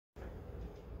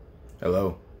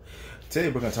Hello. Today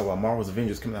we're going to talk about Marvel's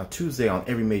Avengers coming out Tuesday on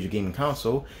every major gaming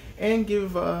console and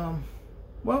give,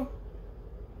 well,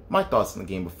 my thoughts on the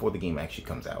game before the game actually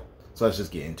comes out. So let's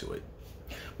just get into it.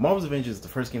 Marvel's Avengers is the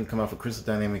first game to come out for Crystal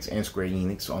Dynamics and Square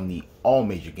Enix on all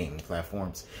major gaming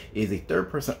platforms. It is a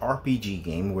third-person RPG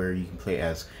game where you can play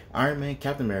as Iron Man,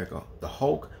 Captain America, the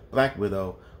Hulk, Black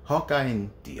Widow, Hawkeye and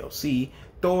DLC,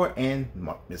 Thor, and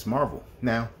Ms. Marvel.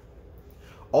 Now,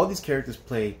 all these characters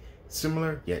play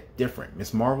similar yet different.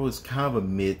 Ms. Marvel is kind of a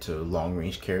mid to long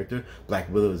range character.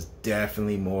 Black Widow is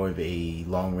definitely more of a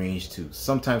long range to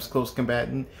sometimes close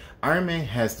combatant. Iron Man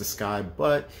has the sky,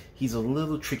 but he's a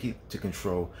little tricky to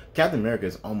control. Captain America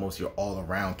is almost your all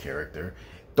around character.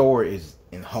 Thor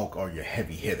and Hulk are your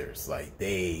heavy hitters. Like,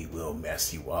 they will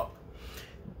mess you up.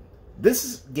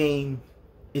 This game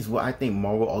is what I think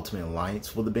Marvel Ultimate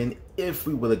Alliance would have been if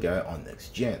we would have got it on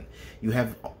next gen. You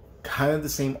have kind of the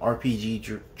same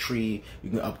RPG tree. You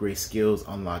can upgrade skills,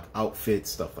 unlock outfits,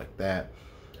 stuff like that.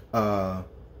 The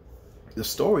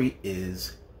story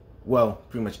is, well,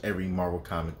 pretty much every Marvel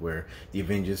comic where the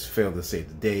Avengers fail to save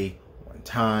the day one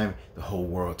time, the whole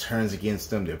world turns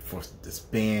against them, they're forced to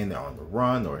disband, they're on the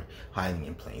run or hiding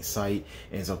in plain sight,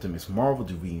 and it's up to Ms. Marvel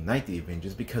to reunite the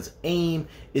Avengers because AIM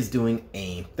is doing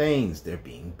AIM things. They're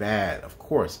being bad. Of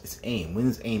course, it's AIM. When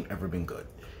has AIM ever been good?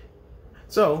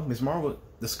 So, Ms. Marvel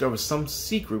discovers some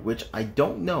secret, which I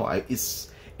don't know.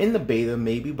 It's in the beta,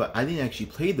 maybe, but I didn't actually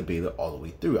play the beta all the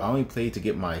way through. I only played to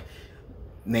get my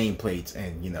nameplates,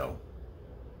 and, you know,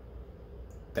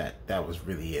 that was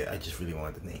really it. I just really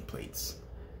wanted the nameplates.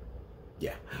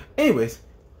 Yeah. Anyways,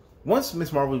 once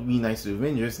Ms. Marvel reunites the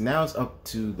Avengers, now it's up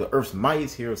to the Earth's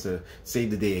mightiest heroes to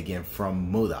save the day again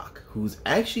from MODOK, who's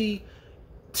actually,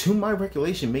 to my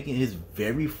recollection, making his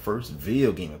very first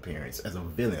video game appearance as a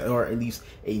villain, or at least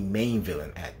a main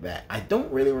villain at that. I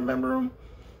don't really remember him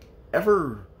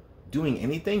ever doing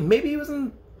anything. Maybe he was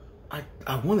in,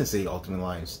 I want to say Ultimate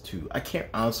Alliance 2. I can't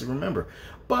honestly remember.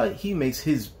 But he makes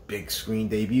his big screen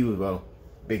debut, well,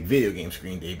 big video game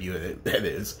screen debut, that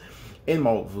is, in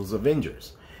Marvel's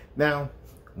Avengers. Now,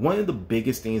 one of the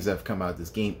biggest things that have come out of this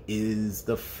game is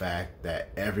the fact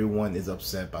that everyone is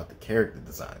upset about the character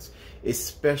designs,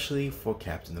 especially for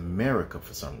Captain America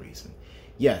for some reason.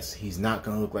 Yes, he's not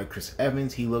going to look like Chris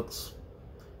Evans. He looks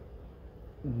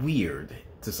weird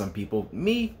to some people.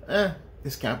 Me,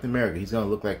 it's Captain America. He's going to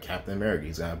look like Captain America.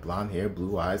 He's going to have blonde hair,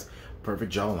 blue eyes,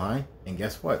 perfect jawline, and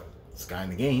guess what? This guy in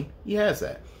the game, he has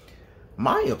that.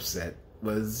 My upset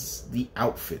was the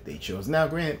outfit they chose. Now,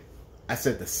 granted, I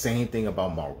said the same thing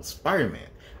about Marvel's Spider-Man.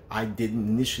 I didn't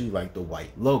initially like the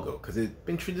white logo because it's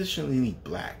been traditionally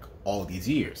black all these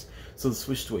years. So the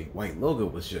switch to a white logo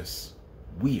was just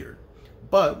weird.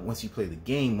 But once you play the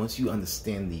game, once you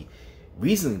understand the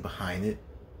reasoning behind it,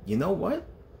 you know what?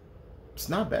 It's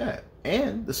not bad.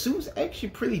 And the suit's actually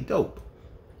pretty dope.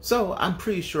 So I'm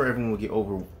pretty sure everyone will get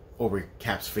over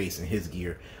Cap's face and his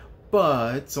gear.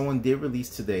 But someone did release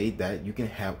today that you can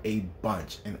have a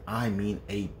bunch, and I mean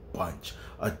a bunch,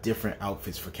 of different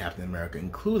outfits for Captain America,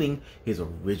 including his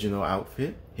original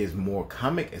outfit, his more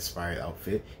comic-inspired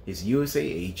outfit, his USA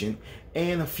agent,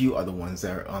 and a few other ones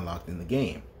that are unlocked in the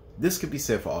game. This could be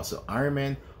said for also Iron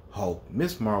Man, Hulk,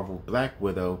 Ms. Marvel, Black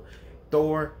Widow,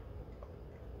 Thor,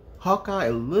 Hawkeye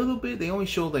a little bit. They only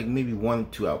showed like maybe 1 or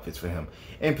 2 outfits for him,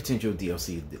 and potential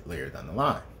DLC later down the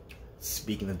line.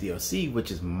 Speaking of DLC, which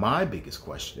is my biggest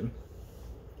question,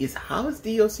 is how is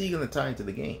DLC going to tie into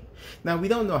the game? Now, we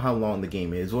don't know how long the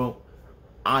game is. Well,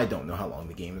 I don't know how long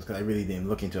the game is because I really didn't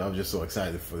look into it. I was just so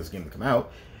excited for this game to come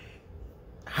out.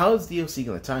 How is DLC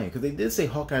going to tie in? Because they did say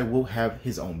Hawkeye will have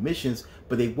his own missions,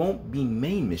 but they won't be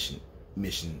main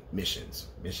missions.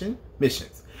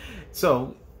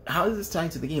 So, how does this tie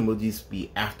into the game? Will these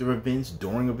be after events,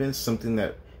 during events, something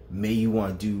that may you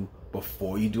want to do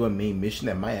before you do a main mission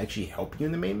that might actually help you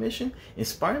in the main mission? And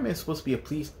Spider-Man is supposed to be a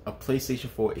PlayStation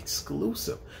 4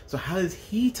 exclusive. So how does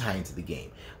he tie into the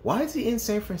game? Why is he in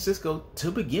San Francisco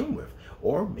to begin with?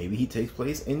 Or maybe he takes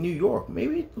place in New York.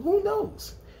 Maybe, who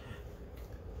knows?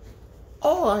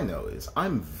 All I know is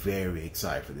I'm very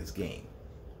excited for this game.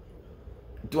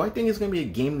 Do I think it's going to be a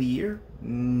game of the year?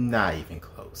 Not even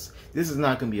close. This is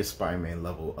not going to be a Spider-Man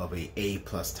level of a A+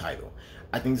 title.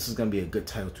 I think this is going to be a good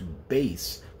title to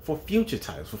base for future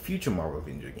titles, for future Marvel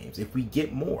Avengers games, if we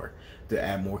get more, to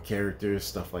add more characters,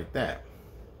 stuff like that.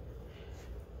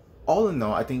 All in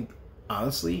all, I think,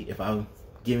 honestly, if I'm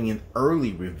giving an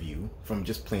early review from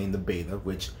just playing the beta,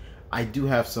 which I do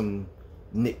have some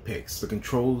nitpicks. The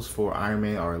controls for Iron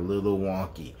Man are a little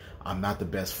wonky. I'm not the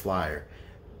best flyer.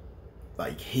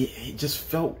 Like, it just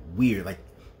felt weird. Like,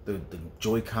 the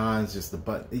Joy-Cons, just the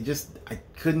button. I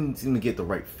couldn't even get the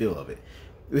right feel of it.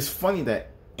 It was funny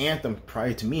that Anthem,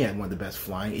 prior to me, had one of the best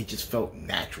flying. It just felt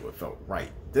natural. It felt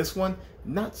right. This one,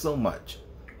 not so much.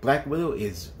 Black Widow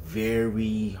is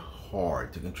very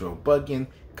hard to control. But again,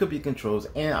 could be controls,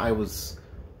 and I was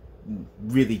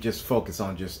really just focused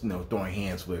on just, throwing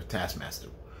hands with Taskmaster.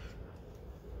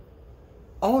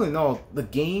 All in all, the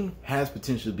game has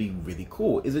potential to be really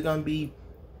cool. Is it going to be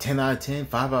 10 out of 10,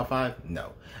 5 out of 5?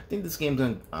 No. I think this game's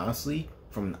going to, honestly,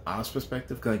 from an honest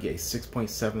perspective, going to get a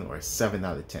 6.7 or a 7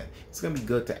 out of 10. It's going to be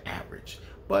good to average.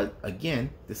 But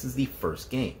again, this is the first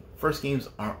game. First games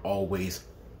aren't always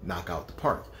knock out the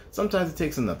park. Sometimes it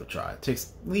takes another try. It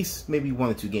takes at least maybe 1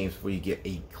 or 2 games before you get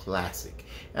a classic.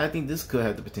 And I think this could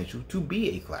have the potential to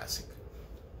be a classic.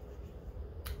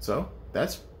 So,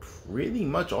 that's pretty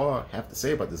much all I have to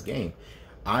say about this game.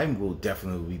 I will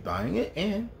definitely be buying it,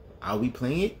 and I'll be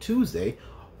playing it Tuesday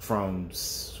from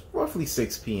roughly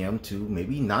 6 p.m. to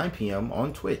maybe 9 p.m.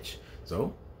 on Twitch.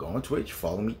 So go on Twitch,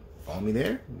 follow me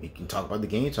there. We can talk about the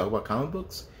game, talk about comic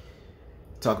books,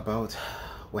 talk about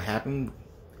what happened,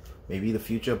 maybe the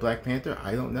future of Black Panther.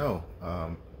 I don't know.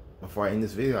 Before I end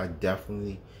this video, I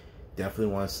definitely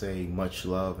want to say much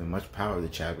love and much power to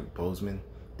Chadwick Boseman.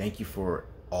 Thank you for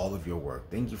all of your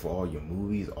work. Thank you for all your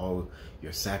movies, all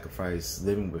your sacrifice,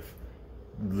 living with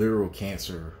literal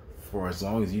cancer for as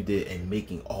long as you did, and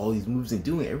making all these moves and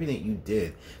doing everything you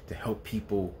did to help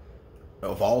people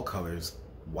of all colors,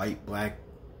 white, black,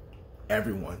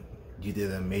 everyone. You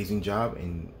did an amazing job,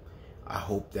 and I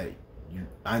hope that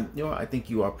I think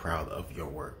you are proud of your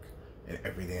work and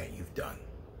everything that you've done.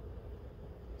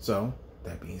 So,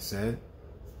 that being said,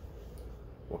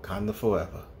 Wakanda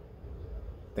forever.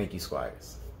 Thank you,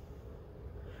 Squires.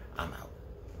 I'm out.